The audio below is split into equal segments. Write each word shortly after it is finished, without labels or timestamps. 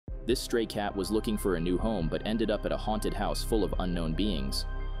This stray cat was looking for a new home but ended up at a haunted house full of unknown beings.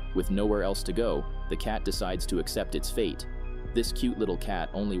 With nowhere else to go, the cat decides to accept its fate. This cute little cat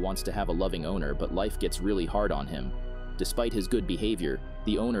only wants to have a loving owner, but life gets really hard on him. Despite his good behavior,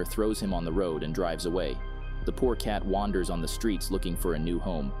 the owner throws him on the road and drives away. The poor cat wanders on the streets looking for a new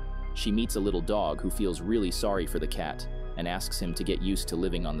home. She meets a little dog who feels really sorry for the cat and asks him to get used to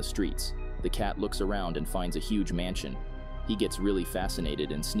living on the streets. The cat looks around and finds a huge mansion. He gets really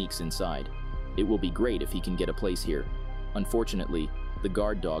fascinated and sneaks inside. It will be great if he can get a place here. Unfortunately, the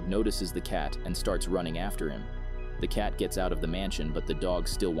guard dog notices the cat and starts running after him. The cat gets out of the mansion, but the dog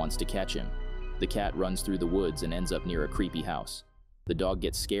still wants to catch him. The cat runs through the woods and ends up near a creepy house. The dog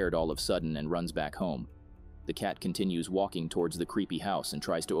gets scared all of a sudden and runs back home. The cat continues walking towards the creepy house and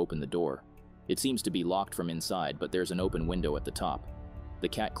tries to open the door. It seems to be locked from inside, but there's an open window at the top. The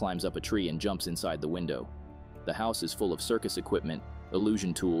cat climbs up a tree and jumps inside the window. The house is full of circus equipment,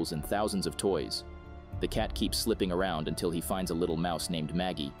 illusion tools, and thousands of toys. The cat keeps slipping around until he finds a little mouse named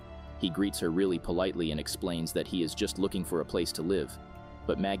Maggie. He greets her really politely and explains that he is just looking for a place to live.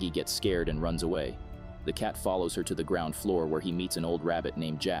 But Maggie gets scared and runs away. The cat follows her to the ground floor where he meets an old rabbit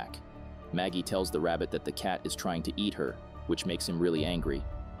named Jack. Maggie tells the rabbit that the cat is trying to eat her, which makes him really angry.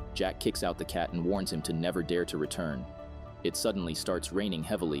 Jack kicks out the cat and warns him to never dare to return. It suddenly starts raining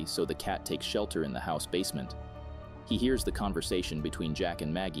heavily, so the cat takes shelter in the house basement. He hears the conversation between Jack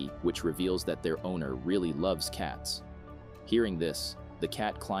and Maggie, which reveals that their owner really loves cats. Hearing this, the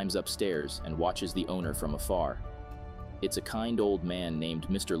cat climbs upstairs and watches the owner from afar. It's a kind old man named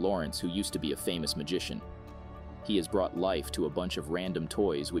Mr. Lawrence who used to be a famous magician. He has brought life to a bunch of random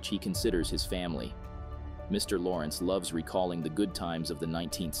toys which he considers his family. Mr. Lawrence loves recalling the good times of the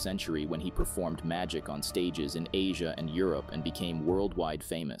 19th century when he performed magic on stages in Asia and Europe and became worldwide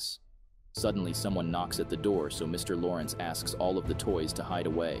famous. Suddenly someone knocks at the door, so Mr. Lawrence asks all of the toys to hide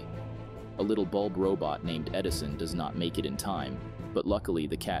away. A little bulb robot named Edison does not make it in time, but luckily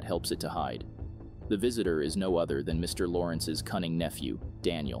the cat helps it to hide. The visitor is no other than Mr. Lawrence's cunning nephew,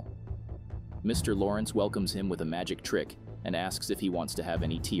 Daniel. Mr. Lawrence welcomes him with a magic trick and asks if he wants to have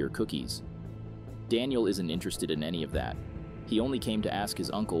any tea or cookies. Daniel isn't interested in any of that. He only came to ask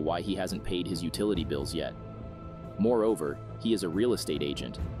his uncle why he hasn't paid his utility bills yet. Moreover, he is a real estate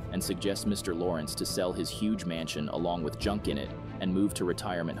agent and suggests Mr. Lawrence to sell his huge mansion along with junk in it and move to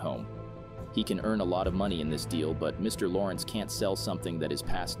retirement home. He can earn a lot of money in this deal, but Mr. Lawrence can't sell something that is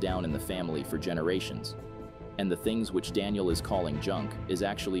passed down in the family for generations. And the things which Daniel is calling junk is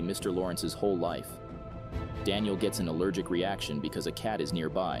actually Mr. Lawrence's whole life. Daniel gets an allergic reaction because a cat is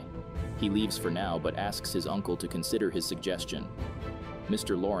nearby. He leaves for now but asks his uncle to consider his suggestion.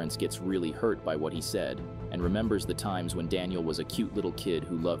 Mr. Lawrence gets really hurt by what he said and remembers the times when Daniel was a cute little kid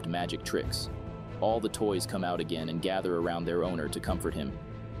who loved magic tricks. All the toys come out again and gather around their owner to comfort him.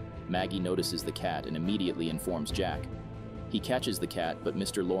 Maggie notices the cat and immediately informs Jack. He catches the cat, but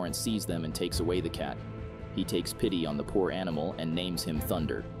Mr. Lawrence sees them and takes away the cat. He takes pity on the poor animal and names him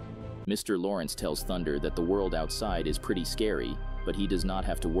Thunder. Mr. Lawrence tells Thunder that the world outside is pretty scary, but he does not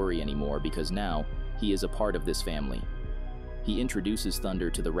have to worry anymore because now he is a part of this family. He introduces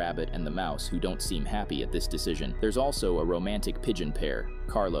Thunder to the rabbit and the mouse, who don't seem happy at this decision. There's also a romantic pigeon pair,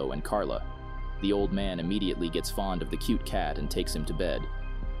 Carlo and Carla. The old man immediately gets fond of the cute cat and takes him to bed.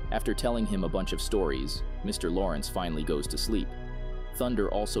 After telling him a bunch of stories, Mr. Lawrence finally goes to sleep. Thunder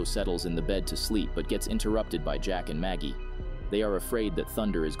also settles in the bed to sleep but gets interrupted by Jack and Maggie. They are afraid that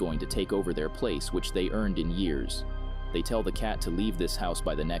Thunder is going to take over their place, which they earned in years. They tell the cat to leave this house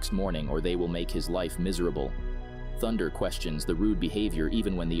by the next morning or they will make his life miserable. Thunder questions the rude behavior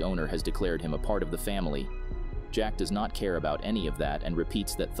even when the owner has declared him a part of the family. Jack does not care about any of that and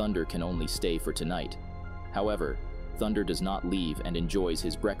repeats that Thunder can only stay for tonight. However, Thunder does not leave and enjoys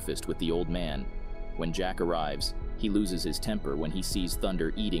his breakfast with the old man. When Jack arrives, he loses his temper when he sees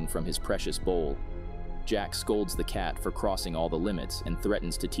Thunder eating from his precious bowl. Jack scolds the cat for crossing all the limits and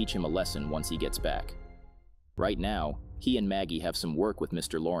threatens to teach him a lesson once he gets back. Right now, he and Maggie have some work with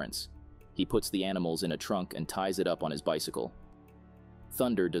Mr. Lawrence. He puts the animals in a trunk and ties it up on his bicycle.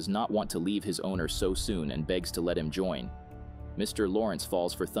 Thunder does not want to leave his owner so soon and begs to let him join. Mr. Lawrence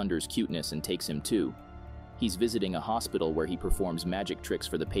falls for Thunder's cuteness and takes him too. He's visiting a hospital where he performs magic tricks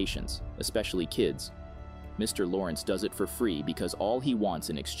for the patients, especially kids. Mr. Lawrence does it for free because all he wants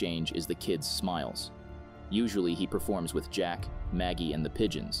in exchange is the kids' smiles. Usually he performs with Jack, Maggie, and the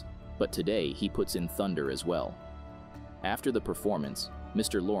pigeons, but today he puts in Thunder as well. After the performance,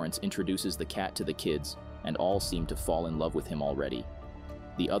 Mr. Lawrence introduces the cat to the kids, and all seem to fall in love with him already.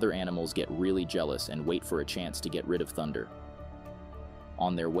 The other animals get really jealous and wait for a chance to get rid of Thunder.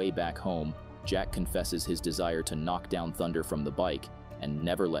 On their way back home, Jack confesses his desire to knock down Thunder from the bike and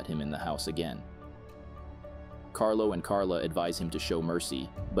never let him in the house again. Carlo and Carla advise him to show mercy,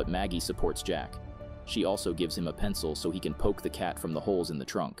 but Maggie supports Jack. She also gives him a pencil so he can poke the cat from the holes in the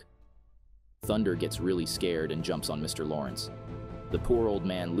trunk. Thunder gets really scared and jumps on Mr. Lawrence. The poor old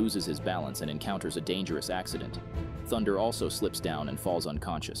man loses his balance and encounters a dangerous accident. Thunder also slips down and falls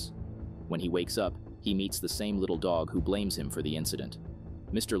unconscious. When he wakes up, he meets the same little dog who blames him for the incident.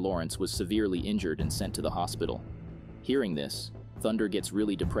 Mr. Lawrence was severely injured and sent to the hospital. Hearing this, Thunder gets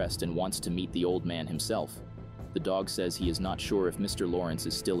really depressed and wants to meet the old man himself. The dog says he is not sure if Mr. Lawrence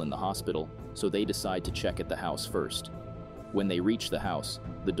is still in the hospital, so they decide to check at the house first. When they reach the house,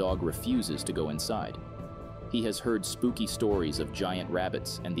 the dog refuses to go inside. He has heard spooky stories of giant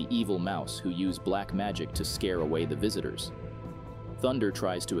rabbits and the evil mouse who use black magic to scare away the visitors. Thunder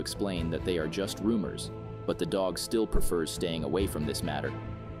tries to explain that they are just rumors, but the dog still prefers staying away from this matter.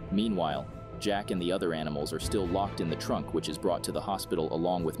 Meanwhile, Jack and the other animals are still locked in the trunk, which is brought to the hospital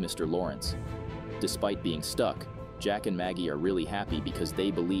along with Mr. Lawrence. Despite being stuck, Jack and Maggie are really happy because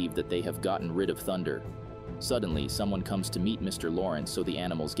they believe that they have gotten rid of Thunder. Suddenly, someone comes to meet Mr. Lawrence, so the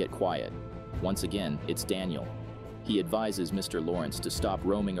animals get quiet. Once again, it's Daniel. He advises Mr. Lawrence to stop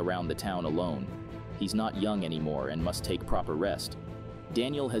roaming around the town alone. He's not young anymore and must take proper rest.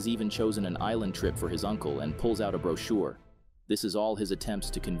 Daniel has even chosen an island trip for his uncle and pulls out a brochure. This is all his attempts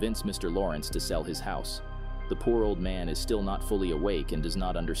to convince Mr. Lawrence to sell his house. The poor old man is still not fully awake and does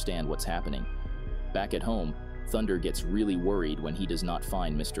not understand what's happening. Back at home, Thunder gets really worried when he does not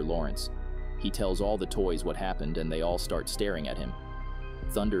find Mr. Lawrence. He tells all the toys what happened and they all start staring at him.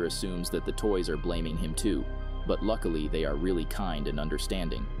 Thunder assumes that the toys are blaming him too, but luckily they are really kind and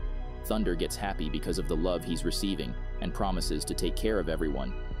understanding. Thunder gets happy because of the love he's receiving and promises to take care of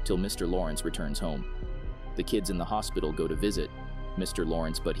everyone till Mr. Lawrence returns home. The kids in the hospital go to visit Mr.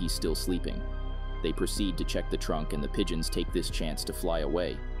 Lawrence, but he's still sleeping. They proceed to check the trunk and the pigeons take this chance to fly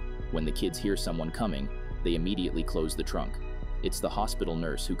away. When the kids hear someone coming, they immediately close the trunk. It's the hospital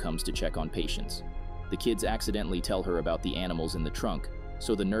nurse who comes to check on patients. The kids accidentally tell her about the animals in the trunk,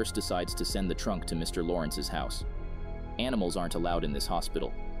 so the nurse decides to send the trunk to Mr. Lawrence's house. Animals aren't allowed in this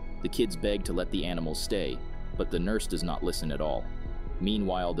hospital. The kids beg to let the animals stay, but the nurse does not listen at all.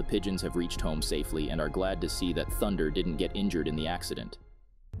 Meanwhile, the pigeons have reached home safely and are glad to see that Thunder didn't get injured in the accident.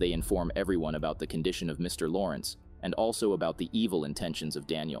 They inform everyone about the condition of Mr. Lawrence and also about the evil intentions of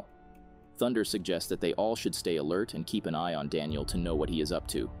Daniel. Thunder suggests that they all should stay alert and keep an eye on Daniel to know what he is up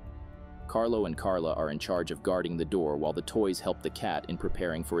to. Carlo and Carla are in charge of guarding the door while the toys help the cat in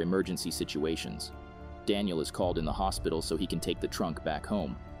preparing for emergency situations. Daniel is called in the hospital so he can take the trunk back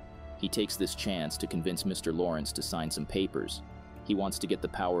home. He takes this chance to convince Mr. Lawrence to sign some papers. He wants to get the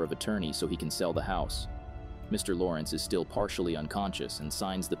power of attorney so he can sell the house. Mr. Lawrence is still partially unconscious and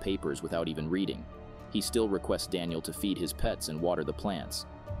signs the papers without even reading. He still requests Daniel to feed his pets and water the plants.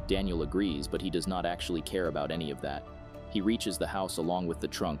 Daniel agrees, but he does not actually care about any of that. He reaches the house along with the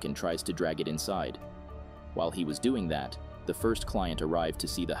trunk and tries to drag it inside. While he was doing that, the first client arrived to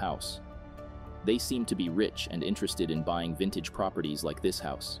see the house. They seem to be rich and interested in buying vintage properties like this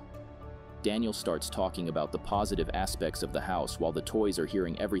house. Daniel starts talking about the positive aspects of the house while the toys are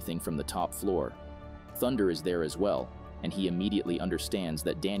hearing everything from the top floor. Thunder is there as well, and he immediately understands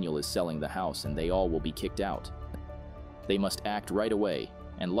that Daniel is selling the house and they all will be kicked out. They must act right away,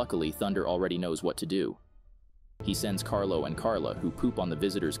 and luckily Thunder already knows what to do. He sends Carlo and Carla, who poop on the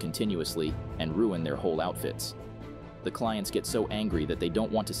visitors continuously and ruin their whole outfits. The clients get so angry that they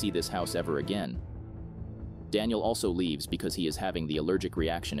don't want to see this house ever again. Daniel also leaves because he is having the allergic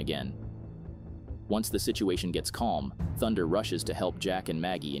reaction again. Once the situation gets calm, Thunder rushes to help Jack and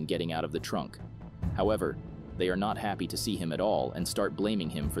Maggie in getting out of the trunk. However, they are not happy to see him at all and start blaming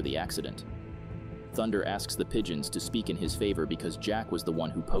him for the accident. Thunder asks the pigeons to speak in his favor because Jack was the one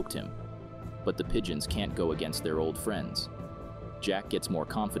who poked him. But the pigeons can't go against their old friends. Jack gets more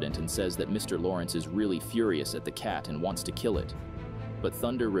confident and says that Mr. Lawrence is really furious at the cat and wants to kill it. But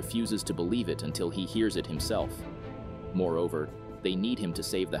Thunder refuses to believe it until he hears it himself. Moreover, they need him to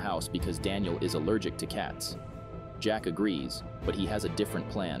save the house because Daniel is allergic to cats. Jack agrees, but he has a different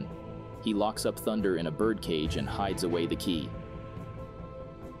plan. He locks up Thunder in a birdcage and hides away the key.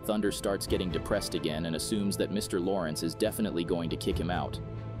 Thunder starts getting depressed again and assumes that Mr. Lawrence is definitely going to kick him out.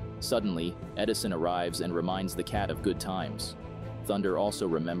 Suddenly, Edison arrives and reminds the cat of good times. Thunder also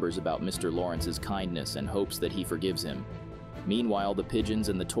remembers about Mr. Lawrence's kindness and hopes that he forgives him. Meanwhile, the pigeons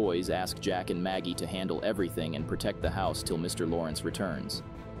and the toys ask Jack and Maggie to handle everything and protect the house till Mr. Lawrence returns.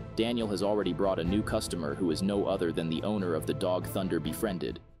 Daniel has already brought a new customer who is no other than the owner of the dog Thunder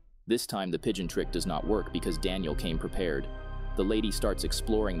befriended. This time the pigeon trick does not work because Daniel came prepared. The lady starts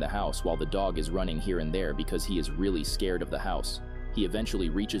exploring the house while the dog is running here and there because he is really scared of the house. He eventually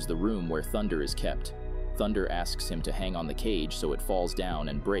reaches the room where Thunder is kept. Thunder asks him to hang on the cage so it falls down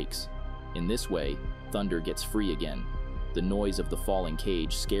and breaks. In this way, Thunder gets free again. The noise of the falling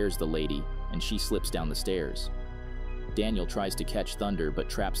cage scares the lady, and she slips down the stairs. Daniel tries to catch Thunder but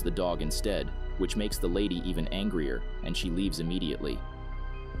traps the dog instead, which makes the lady even angrier, and she leaves immediately.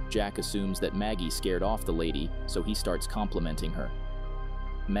 Jack assumes that Maggie scared off the lady, so he starts complimenting her.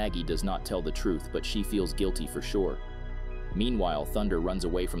 Maggie does not tell the truth, but she feels guilty for sure. Meanwhile, Thunder runs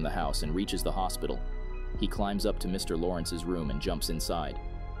away from the house and reaches the hospital. He climbs up to Mr. Lawrence's room and jumps inside.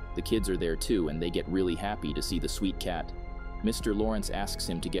 The kids are there too, and they get really happy to see the sweet cat. Mr. Lawrence asks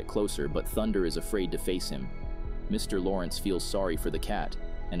him to get closer, but Thunder is afraid to face him. Mr. Lawrence feels sorry for the cat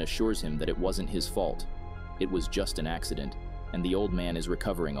and assures him that it wasn't his fault. It was just an accident, and the old man is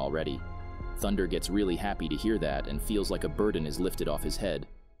recovering already. Thunder gets really happy to hear that and feels like a burden is lifted off his head.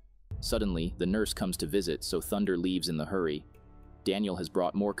 Suddenly, the nurse comes to visit, so Thunder leaves in the hurry. Daniel has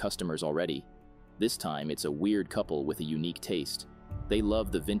brought more customers already. This time, it's a weird couple with a unique taste. They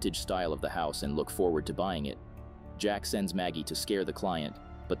love the vintage style of the house and look forward to buying it. Jack sends Maggie to scare the client,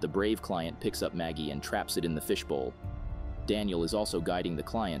 but the brave client picks up Maggie and traps it in the fishbowl. Daniel is also guiding the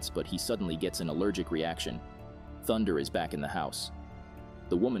clients, but he suddenly gets an allergic reaction. Thunder is back in the house.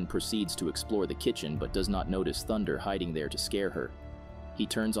 The woman proceeds to explore the kitchen but does not notice Thunder hiding there to scare her. He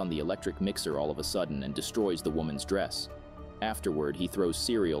turns on the electric mixer all of a sudden and destroys the woman's dress. Afterward, he throws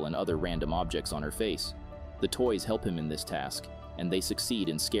cereal and other random objects on her face. The toys help him in this task, and they succeed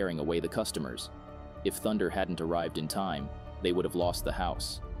in scaring away the customers. If Thunder hadn't arrived in time, they would have lost the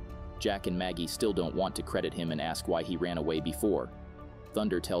house. Jack and Maggie still don't want to credit him and ask why he ran away before.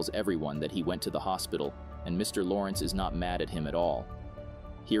 Thunder tells everyone that he went to the hospital, and Mr. Lawrence is not mad at him at all.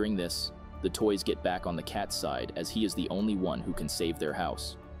 Hearing this, the toys get back on the cat's side, as he is the only one who can save their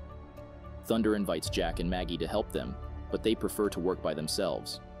house. Thunder invites Jack and Maggie to help them, but they prefer to work by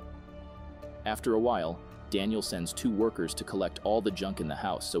themselves. After a while, Daniel sends 2 workers to collect all the junk in the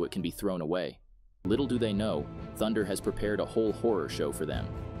house so it can be thrown away. Little do they know, Thunder has prepared a whole horror show for them.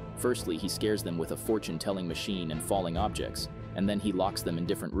 Firstly, he scares them with a fortune-telling machine and falling objects, and then he locks them in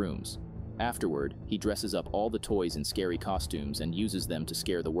different rooms. Afterward, he dresses up all the toys in scary costumes and uses them to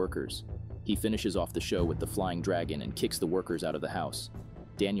scare the workers. He finishes off the show with the flying dragon and kicks the workers out of the house.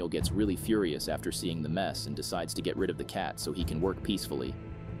 Daniel gets really furious after seeing the mess and decides to get rid of the cat so he can work peacefully.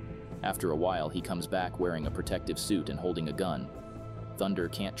 After a while, he comes back wearing a protective suit and holding a gun. Thunder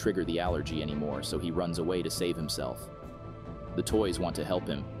can't trigger the allergy anymore, so he runs away to save himself. The toys want to help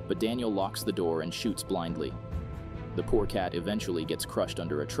him, but Daniel locks the door and shoots blindly. The poor cat eventually gets crushed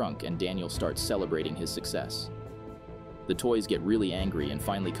under a trunk, and Daniel starts celebrating his success. The toys get really angry and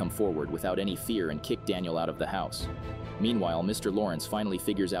finally come forward without any fear and kick Daniel out of the house. Meanwhile, Mr. Lawrence finally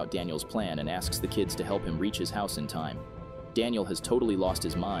figures out Daniel's plan and asks the kids to help him reach his house in time. Daniel has totally lost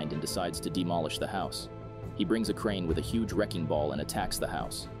his mind and decides to demolish the house. He brings a crane with a huge wrecking ball and attacks the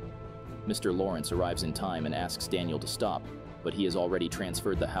house. Mr. Lawrence arrives in time and asks Daniel to stop, but he has already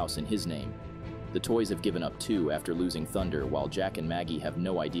transferred the house in his name. The toys have given up too after losing Thunder, while Jack and Maggie have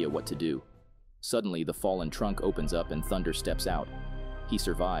no idea what to do. Suddenly, the fallen trunk opens up and Thunder steps out. He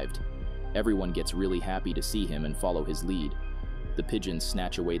survived. Everyone gets really happy to see him and follow his lead. The pigeons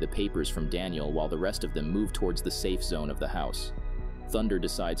snatch away the papers from Daniel while the rest of them move towards the safe zone of the house. Thunder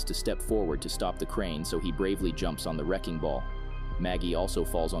decides to step forward to stop the crane, so he bravely jumps on the wrecking ball. Maggie also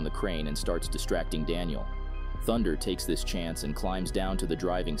falls on the crane and starts distracting Daniel. Thunder takes this chance and climbs down to the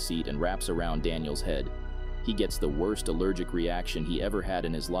driving seat and wraps around Daniel's head. He gets the worst allergic reaction he ever had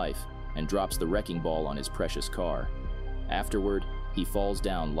in his life and drops the wrecking ball on his precious car. Afterward, he falls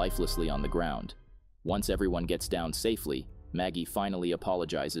down lifelessly on the ground. Once everyone gets down safely, Maggie finally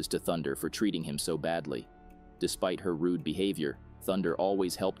apologizes to Thunder for treating him so badly. Despite her rude behavior, Thunder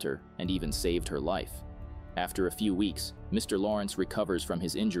always helped her and even saved her life. After a few weeks, Mr. Lawrence recovers from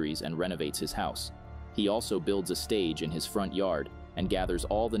his injuries and renovates his house. He also builds a stage in his front yard and gathers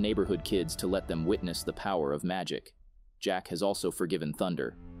all the neighborhood kids to let them witness the power of magic. Jack has also forgiven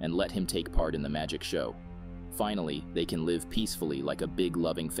Thunder and let him take part in the magic show. Finally, they can live peacefully like a big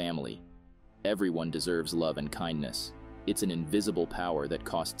loving family. Everyone deserves love and kindness. It's an invisible power that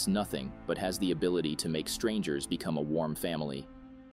costs nothing but has the ability to make strangers become a warm family.